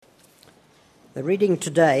The reading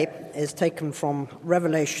today is taken from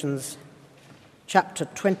Revelations chapter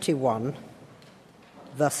 21,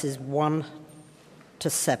 verses 1 to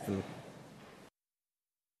 7.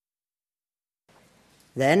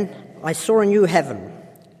 Then I saw a new heaven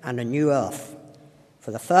and a new earth,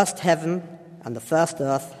 for the first heaven and the first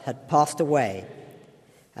earth had passed away,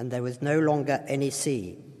 and there was no longer any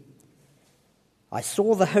sea. I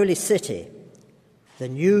saw the holy city, the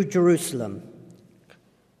new Jerusalem,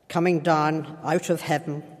 coming down out of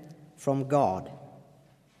heaven from God,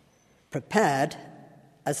 prepared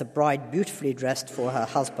as a bride beautifully dressed for her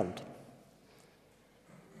husband.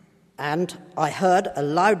 And I heard a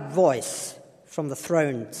loud voice from the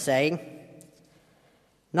throne saying,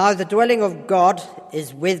 "Now the dwelling of God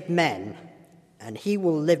is with men, and he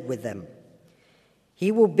will live with them.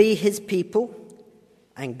 He will be his people,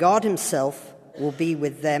 and God himself will be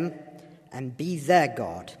with them and be their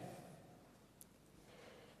God.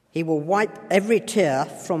 He will wipe every tear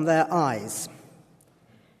from their eyes.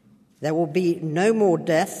 There will be no more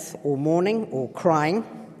death or mourning or crying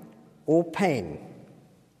or pain,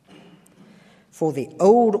 for the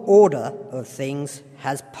old order of things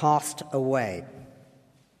has passed away."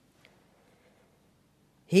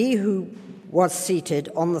 He who was seated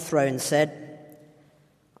on the throne said,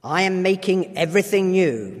 "I am making everything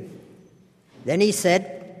new." Then he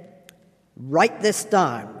said, "Write this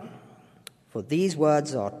down, for these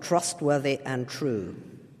words are trustworthy and true."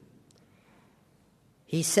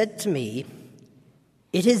 He said to me,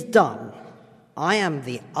 "It is done. I am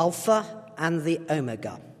the Alpha and the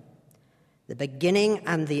Omega, the beginning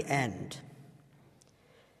and the end.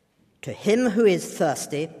 To him who is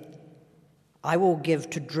thirsty, I will give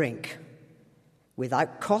to drink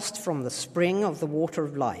without cost from the spring of the water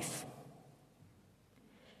of life.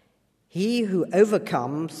 He who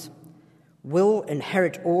overcomes will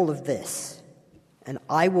inherit all of this, and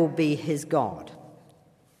I will be his God,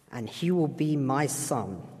 and he will be my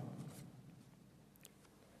son."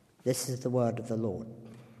 This is the word of the Lord.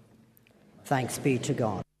 Thanks be to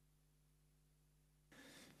God.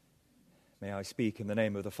 May I speak in the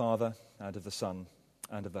name of the Father, and of the Son,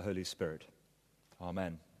 and of the Holy Spirit.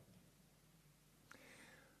 Amen.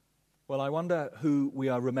 Well, I wonder who we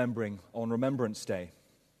are remembering on Remembrance Day.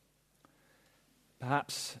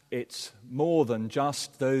 Perhaps it's more than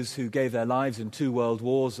just those who gave their lives in 2 world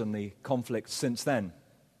wars and the conflicts since then.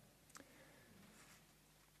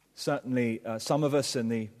 Certainly, some of us in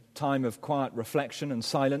the time of quiet reflection and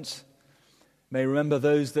silence may remember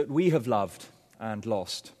those that we have loved and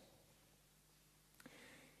lost.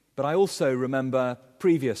 But I also remember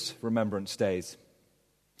previous Remembrance Days.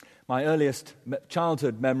 My earliest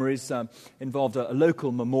childhood memories involved a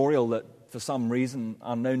local memorial that, for some reason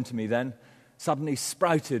unknown to me then, suddenly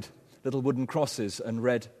sprouted little wooden crosses and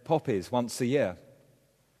red poppies once a year.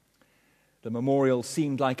 The memorial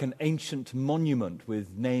seemed like an ancient monument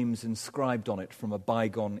with names inscribed on it from a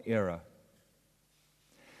bygone era.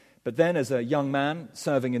 But then, as a young man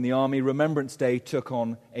serving in the army, Remembrance Day took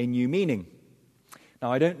on a new meaning.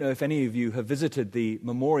 Now, I don't know if any of you have visited the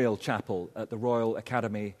Memorial Chapel at the Royal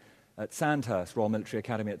Academy at Sandhurst, Royal Military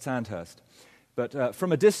Academy at Sandhurst. But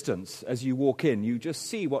from a distance, as you walk in, you just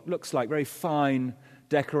see what looks like very fine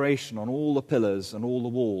decoration on all the pillars and all the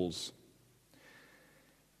walls.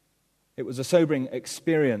 It was a sobering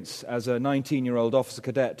experience as a 19-year-old officer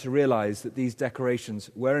cadet to realize that these decorations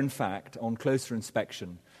were, in fact, on closer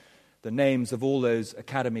inspection, the names of all those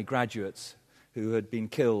academy graduates who had been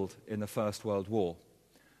killed in the First World War.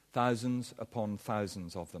 Thousands upon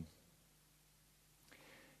thousands of them.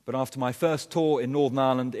 But after my first tour in Northern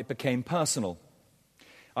Ireland, it became personal.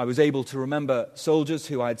 I was able to remember soldiers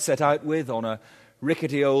who I'd set out with on a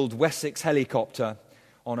rickety old Wessex helicopter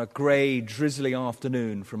on a grey, drizzly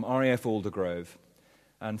afternoon from RAF Aldergrove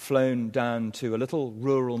and flown down to a little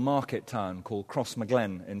rural market town called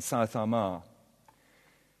Crossmaglen in South Armagh,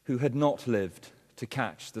 who had not lived to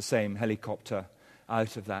catch the same helicopter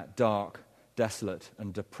out of that dark, desolate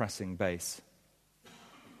and depressing base.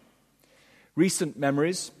 Recent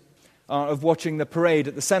memories are of watching the parade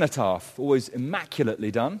at the Cenotaph, always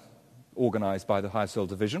immaculately done, organised by the Household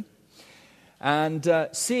Division, and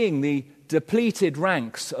seeing the depleted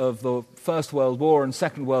ranks of the First World War and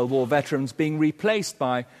Second World War veterans being replaced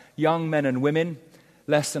by young men and women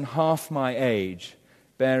less than half my age,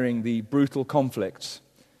 bearing the brutal conflicts,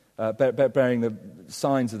 bearing the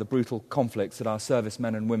signs of the brutal conflicts that our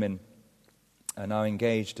servicemen and women are now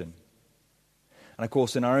engaged in. And of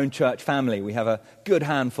course, in our own church family, we have a good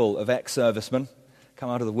handful of ex-servicemen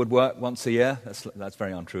come out of the woodwork once a year. That's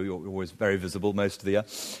very untrue. You're always very visible most of the year.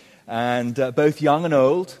 And both young and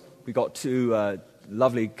old. We got 2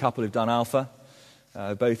 lovely couple who've done Alpha,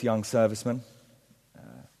 both young servicemen.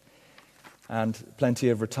 and plenty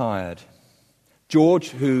have retired. George,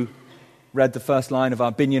 who read the first line of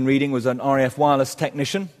our Binion reading, was an RAF wireless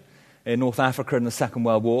technician in North Africa in the Second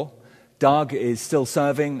World War. Doug is still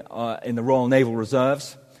serving in the Royal Naval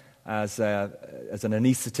Reserves as an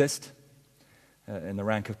anaesthetist in the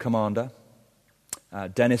rank of commander.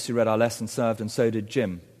 Dennis, who read our lesson, served, and so did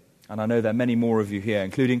Jim. And I know there are many more of you here,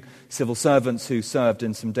 including civil servants who served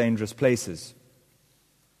in some dangerous places.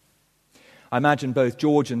 I imagine both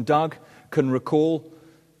George and Doug can recall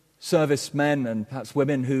servicemen and perhaps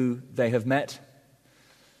women who they have met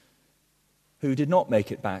who did not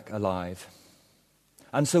make it back alive.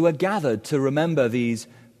 And so we're gathered to remember these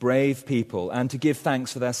brave people and to give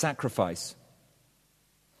thanks for their sacrifice.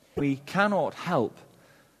 We cannot help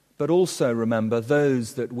but also remember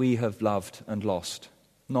those that we have loved and lost,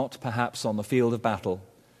 not perhaps on the field of battle,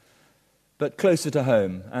 but closer to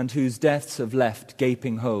home, and whose deaths have left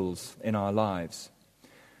gaping holes in our lives.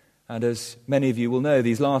 And as many of you will know,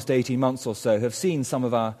 these last 18 months or so have seen some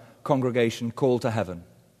of our congregation call to heaven.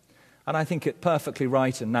 And I think it perfectly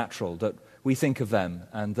right and natural that we think of them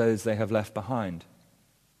and those they have left behind.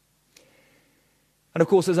 And of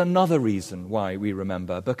course, there's another reason why we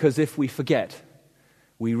remember, because if we forget,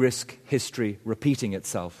 we risk history repeating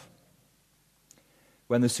itself.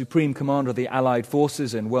 When the Supreme Commander of the Allied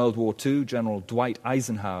Forces in World War II, General Dwight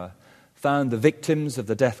Eisenhower, found the victims of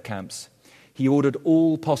the death camps, he ordered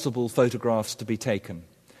all possible photographs to be taken,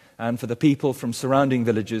 and for the people from surrounding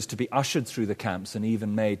villages to be ushered through the camps and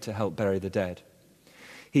even made to help bury the dead.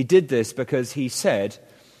 He did this because he said,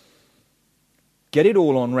 get it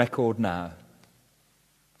all on record now.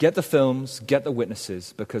 Get the films, get the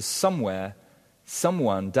witnesses, because somewhere,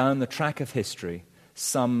 someone down the track of history,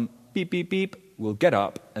 some beep, beep, beep, will get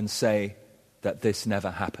up and say that this never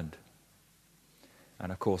happened.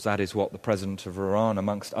 And of course, that is what the president of Iran,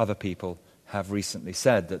 amongst other people, have recently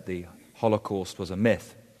said, that the Holocaust was a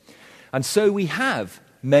myth. And so we have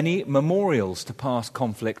many memorials to past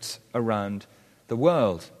conflicts around the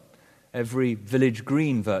world. Every village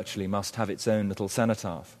green virtually must have its own little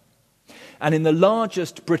cenotaph. And in the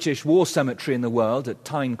largest British war cemetery in the world, at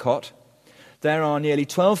Tyne-Cot, there are nearly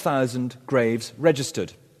 12,000 graves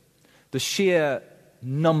registered. The sheer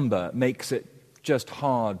number makes it just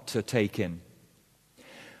hard to take in.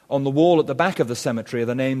 On the wall at the back of the cemetery are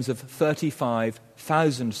the names of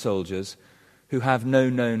 35,000 soldiers who have no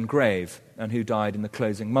known grave and who died in the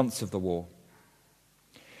closing months of the war.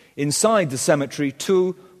 Inside the cemetery,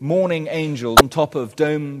 2 mourning angels on top of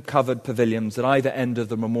dome-covered pavilions at either end of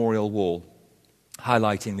the memorial wall,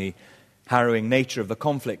 highlighting the harrowing nature of the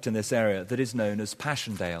conflict in this area that is known as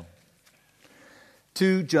Passchendaele.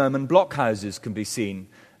 2 German blockhouses can be seen,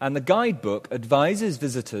 and the guidebook advises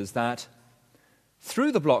visitors that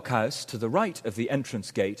through the blockhouse to the right of the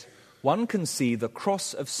entrance gate, one can see the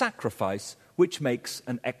cross of sacrifice, which makes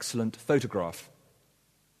an excellent photograph.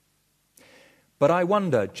 But I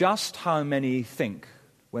wonder just how many think,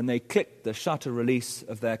 when they click the shutter release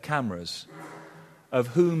of their cameras, of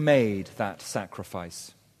who made that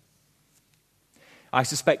sacrifice. I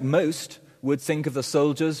suspect most would think of the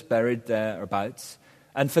soldiers buried thereabouts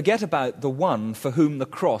and forget about the one for whom the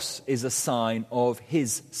cross is a sign of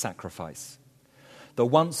his sacrifice. The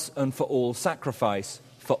once and for all sacrifice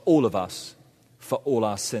for all of us, for all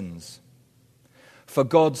our sins. For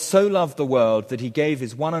God so loved the world that he gave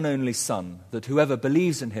his one and only Son, that whoever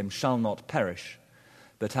believes in him shall not perish,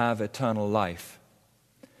 but have eternal life.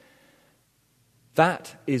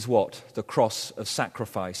 That is what the cross of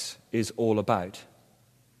sacrifice is all about.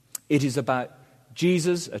 It is about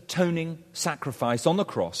Jesus' atoning sacrifice on the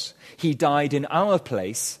cross. He died in our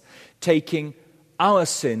place, taking our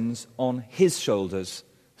sins on his shoulders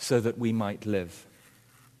so that we might live.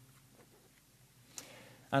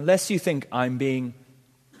 Unless you think I'm being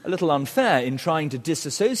a little unfair in trying to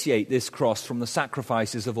disassociate this cross from the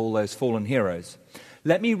sacrifices of all those fallen heroes,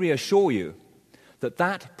 let me reassure you that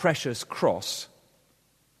that precious cross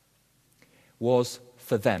was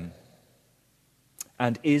for them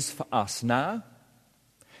and is for us now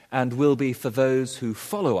and will be for those who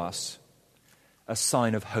follow us a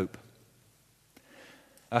sign of hope.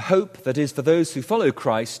 A hope that is for those who follow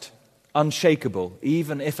Christ unshakable,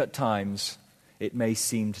 even if at times it may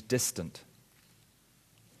seem distant.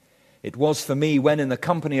 It was for me when in the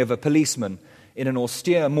company of a policeman in an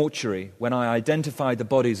austere mortuary, when I identified the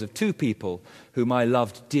bodies of 2 people whom I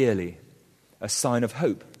loved dearly, a sign of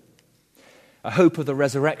hope. A hope of the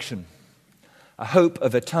resurrection, a hope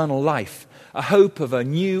of eternal life, a hope of a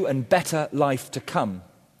new and better life to come.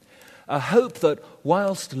 A hope that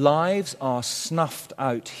whilst lives are snuffed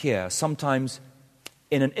out here, sometimes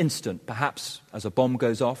in an instant, perhaps as a bomb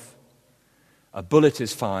goes off, a bullet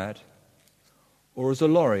is fired, or as a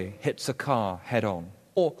lorry hits a car head-on,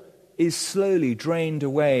 or is slowly drained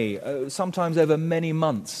away, sometimes over many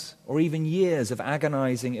months or even years of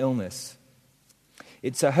agonizing illness.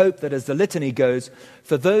 It's a hope that, as the litany goes,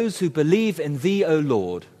 for those who believe in thee, O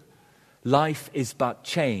Lord, life is but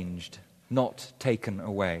changed, not taken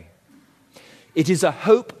away. It is a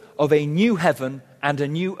hope of a new heaven and a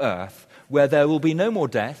new earth where there will be no more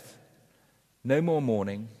death, no more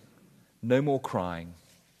mourning, no more crying,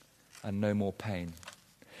 and no more pain.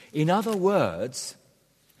 In other words,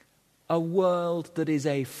 a world that is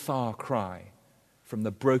a far cry from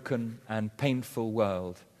the broken and painful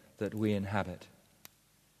world that we inhabit.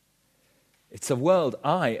 It's a world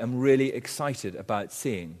I am really excited about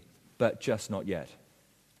seeing, but just not yet.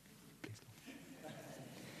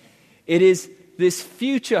 It is this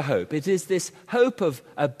future hope. It is this hope of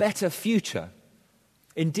a better future.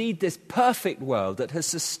 Indeed, this perfect world that has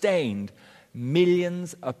sustained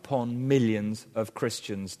millions upon millions of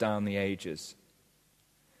Christians down the ages.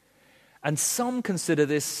 And some consider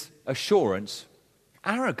this assurance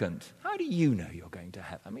arrogant. How do you know you're going to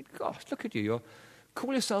heaven? I mean, gosh, look at you. You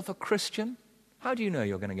call yourself a Christian? How do you know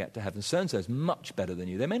you're going to get to heaven? So-and-so is much better than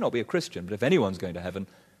you. They may not be a Christian, but if anyone's going to heaven,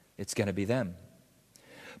 it's going to be them.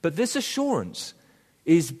 But this assurance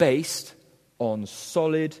is based on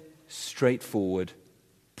solid, straightforward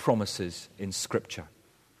promises in Scripture.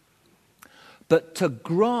 But to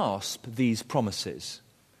grasp these promises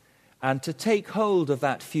and to take hold of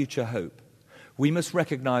that future hope, we must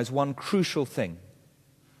recognize one crucial thing.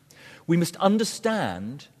 We must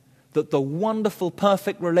understand that the wonderful,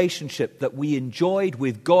 perfect relationship that we enjoyed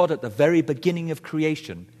with God at the very beginning of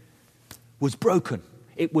creation was broken.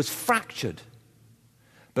 It was fractured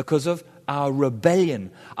because of our rebellion,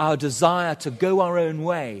 our desire to go our own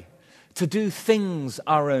way, to do things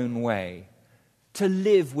our own way, to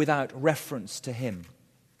live without reference to Him.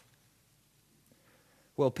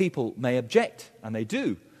 Well, people may object, and they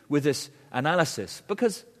do, with this analysis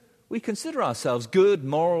because we consider ourselves good,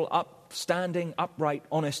 moral, upstanding, upright,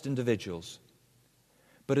 honest individuals.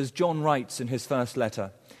 But as John writes in his first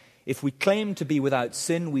letter, if we claim to be without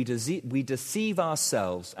sin, we deceive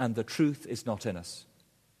ourselves, and the truth is not in us.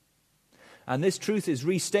 And this truth is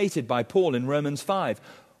restated by Paul in Romans 5,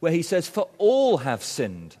 where he says, "For all have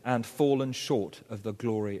sinned and fallen short of the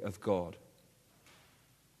glory of God."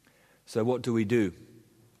 So what do we do?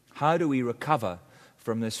 How do we recover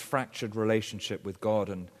from this fractured relationship with God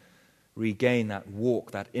and regain that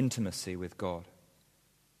walk, that intimacy with God?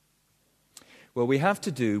 Well, we have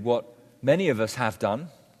to do what many of us have done,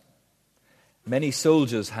 many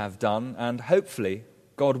soldiers have done, and hopefully,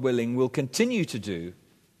 God willing, will continue to do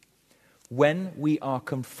when we are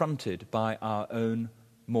confronted by our own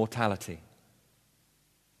mortality.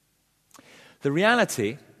 The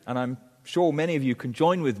reality, and I'm sure many of you can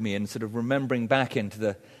join with me in sort of remembering back into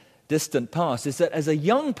the distant past, is that as a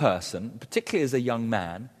young person, particularly as a young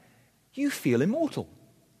man, you feel immortal.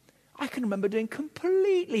 I can remember doing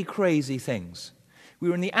completely crazy things. We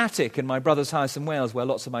were in the attic in my brother's house in Wales where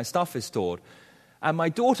lots of my stuff is stored, and my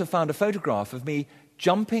daughter found a photograph of me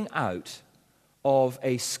jumping out of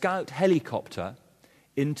a scout helicopter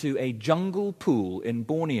into a jungle pool in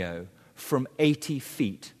Borneo from 80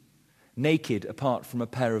 feet, naked apart from a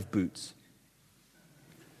pair of boots.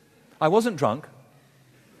 I wasn't drunk.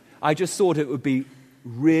 I just thought it would be a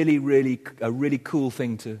really cool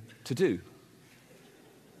thing to do.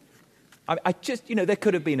 I just, there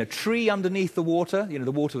could have been a tree underneath the water.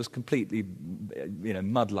 The water was completely,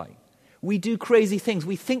 mud-like. We do crazy things.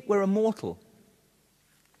 We think we're immortal.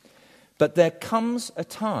 But there comes a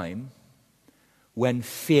time when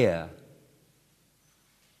fear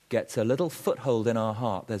gets a little foothold in our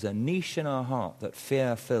heart. There's a niche in our heart that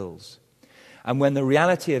fear fills. And when the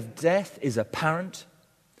reality of death is apparent,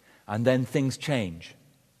 and then things change,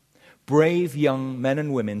 brave young men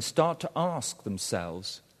and women start to ask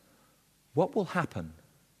themselves, what will happen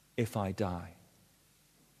if I die?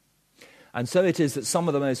 And so it is that some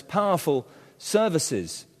of the most powerful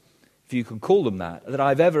services, if you can call them that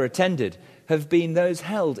I've ever attended, have been those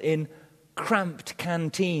held in cramped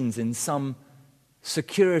canteens in some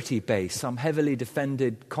security base, some heavily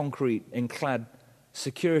defended, concrete-enclad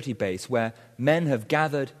security base where men have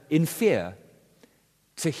gathered in fear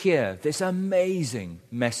to hear this amazing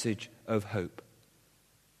message of hope.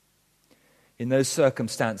 In those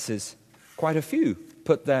circumstances, quite a few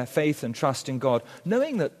put their faith and trust in God,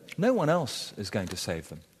 knowing that no one else is going to save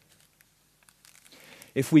them.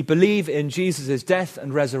 If we believe in Jesus' death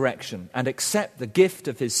and resurrection and accept the gift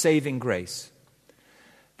of His saving grace,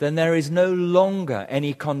 then there is no longer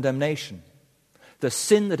any condemnation. The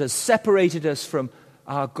sin that has separated us from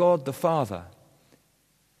our God the Father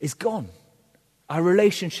is gone. Our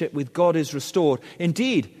relationship with God is restored.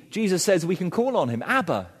 Indeed, Jesus says we can call on him,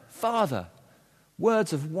 Abba, Father,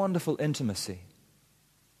 words of wonderful intimacy.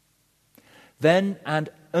 Then and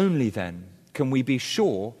only then can we be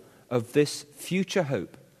sure of this future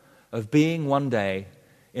hope of being one day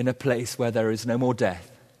in a place where there is no more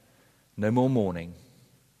death, no more mourning,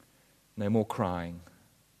 no more crying,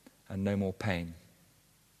 and no more pain.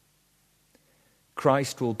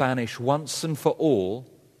 Christ will banish once and for all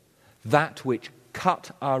that which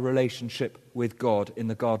cut our relationship with God in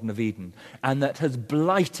the Garden of Eden and that has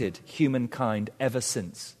blighted humankind ever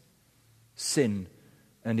since: sin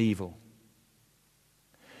and evil.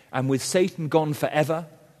 And with Satan gone forever,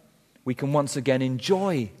 we can once again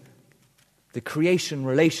enjoy the creation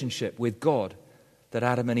relationship with God that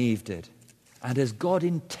Adam and Eve did, and as God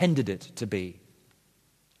intended it to be.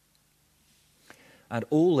 And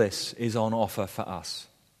all this is on offer for us.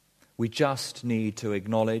 We just need to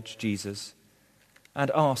acknowledge Jesus and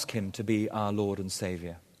ask him to be our Lord and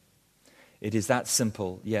Savior. It is that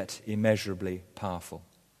simple, yet immeasurably powerful.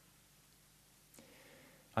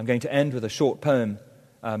 I'm going to end with a short poem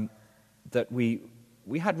that we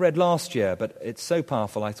had read last year, but it's so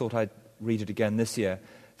powerful I thought I'd read it again this year,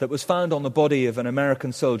 that was found on the body of an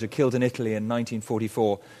American soldier killed in Italy in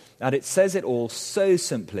 1944. And it says it all so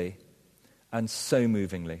simply and so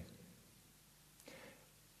movingly.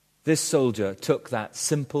 This soldier took that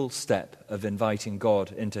simple step of inviting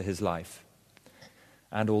God into his life.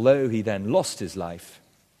 And although he then lost his life,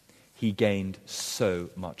 he gained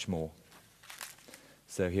so much more.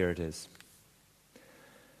 So here it is.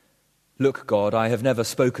 Look, God, I have never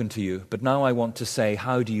spoken to you, but now I want to say,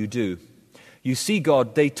 how do you do? You see,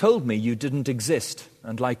 God, they told me you didn't exist,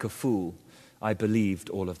 and like a fool, I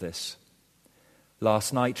believed all of this.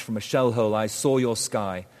 Last night from a shell hole I saw your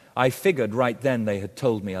sky. I figured right then they had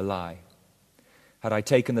told me a lie. Had I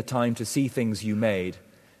taken the time to see things you made,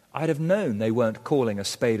 I'd have known they weren't calling a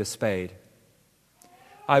spade a spade.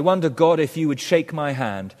 I wonder, God, if you would shake my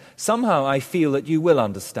hand. Somehow I feel that you will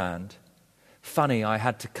understand. Funny, I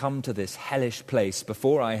had to come to this hellish place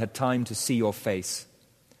before I had time to see your face.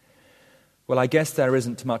 Well, I guess there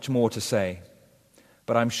isn't much more to say,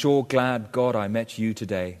 but I'm sure glad, God, I met you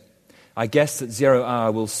today. I guess that 0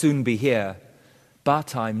 hour will soon be here,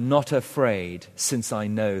 but I'm not afraid since I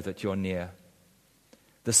know that you're near.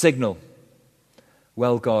 The signal.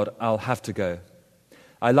 Well, God, I'll have to go.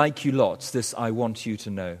 I like you lots, this I want you to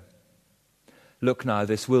know. Look now,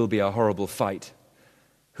 this will be a horrible fight.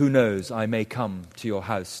 Who knows, I may come to your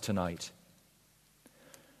house tonight.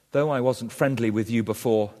 Though I wasn't friendly with you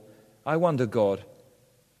before, I wonder, God,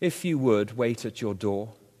 if you would wait at your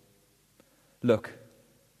door. Look,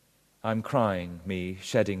 I'm crying, me,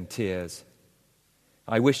 shedding tears.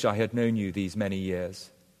 I wish I had known you these many years.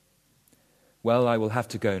 Well, I will have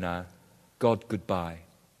to go now. God, goodbye.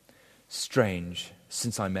 Strange,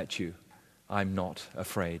 since I met you, I'm not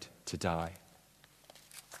afraid to die.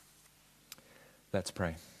 Let's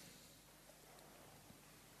pray.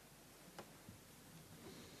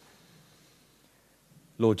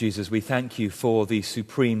 Lord Jesus, we thank you for the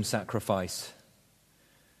supreme sacrifice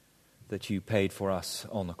that you paid for us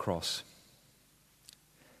on the cross.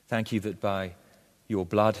 Thank you that by your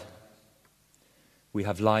blood we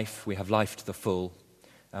have life to the full,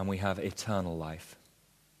 and we have eternal life.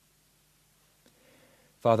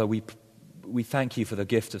 Father, we thank you for the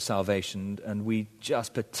gift of salvation, and we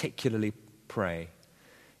just particularly pray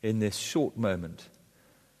in this short moment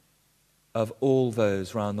of all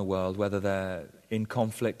those around the world, whether they're in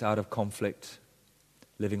conflict, out of conflict,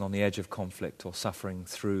 living on the edge of conflict, or suffering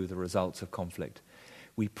through the results of conflict.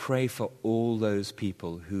 We pray for all those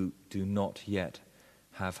people who do not yet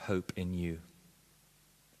have hope in you.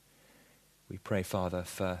 We pray, Father,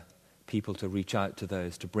 for people to reach out to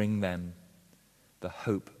those, to bring them the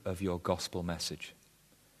hope of your gospel message.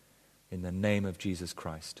 In the name of Jesus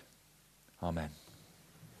Christ. Amen.